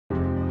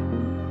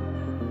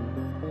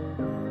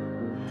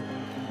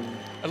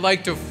I'd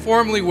like to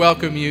formally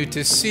welcome you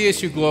to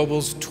CSU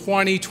Global's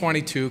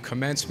 2022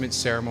 commencement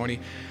ceremony.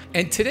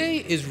 And today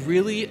is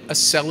really a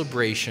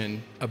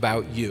celebration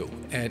about you.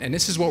 And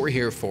this is what we're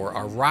here for,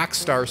 our rock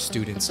star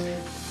students.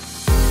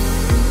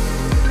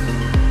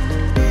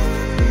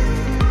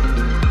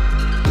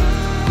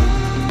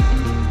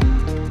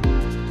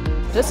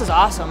 This is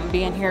awesome,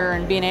 being here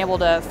and being able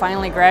to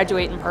finally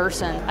graduate in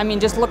person. I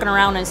mean, just looking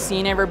around and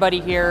seeing everybody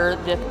here,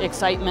 the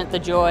excitement, the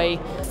joy,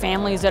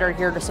 families that are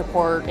here to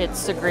support,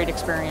 it's a great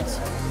experience.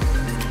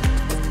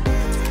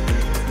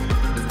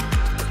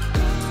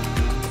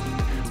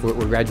 We're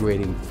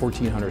graduating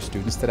 1,400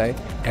 students today.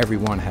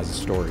 Everyone has a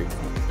story.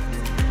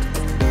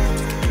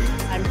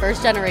 I'm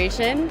first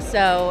generation,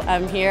 so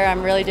I'm here.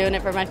 I'm really doing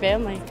it for my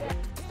family.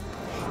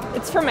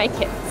 It's for my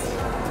kids.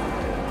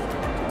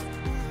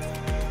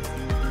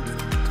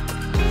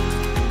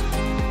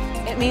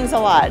 It means a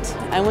lot.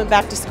 I went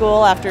back to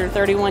school after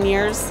 31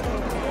 years,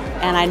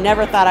 and I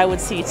never thought I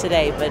would see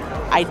today, but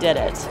I did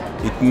it.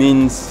 It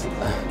means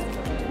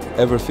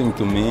everything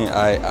to me.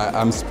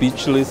 I'm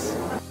speechless.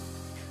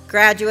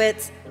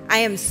 Graduates, I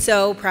am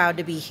so proud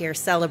to be here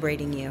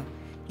celebrating you,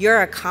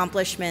 your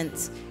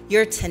accomplishments,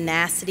 your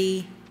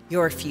tenacity,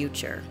 your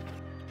future.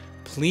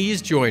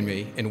 Please join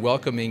me in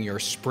welcoming your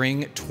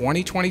Spring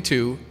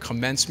 2022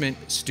 Commencement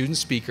student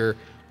speaker,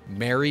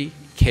 Mary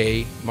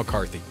Kay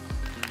McCarthy.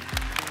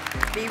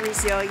 Be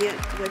resilient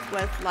with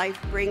what life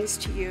brings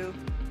to you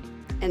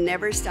and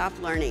never stop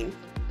learning.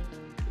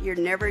 You're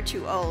never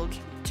too old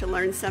to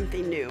learn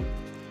something new.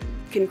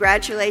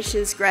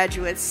 Congratulations,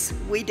 graduates.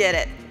 We did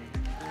it.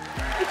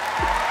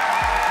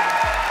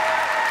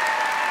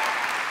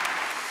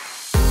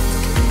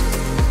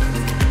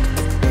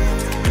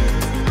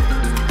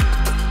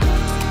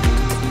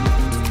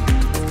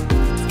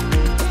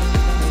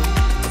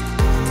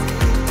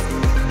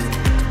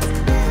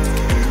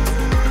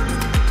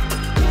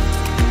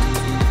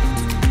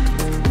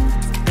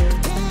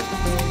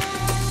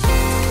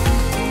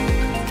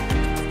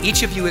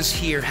 Each of you is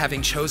here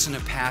having chosen a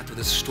path with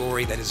a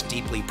story that is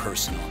deeply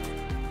personal,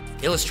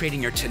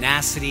 illustrating your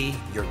tenacity,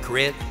 your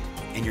grit,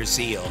 and your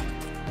zeal.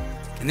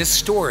 And this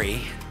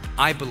story,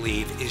 I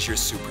believe, is your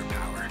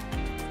superpower,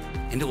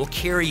 and it will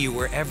carry you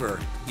wherever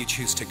you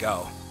choose to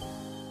go.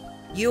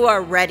 You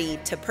are ready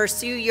to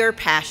pursue your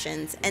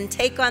passions and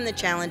take on the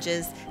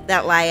challenges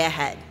that lie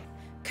ahead.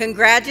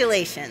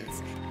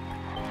 Congratulations!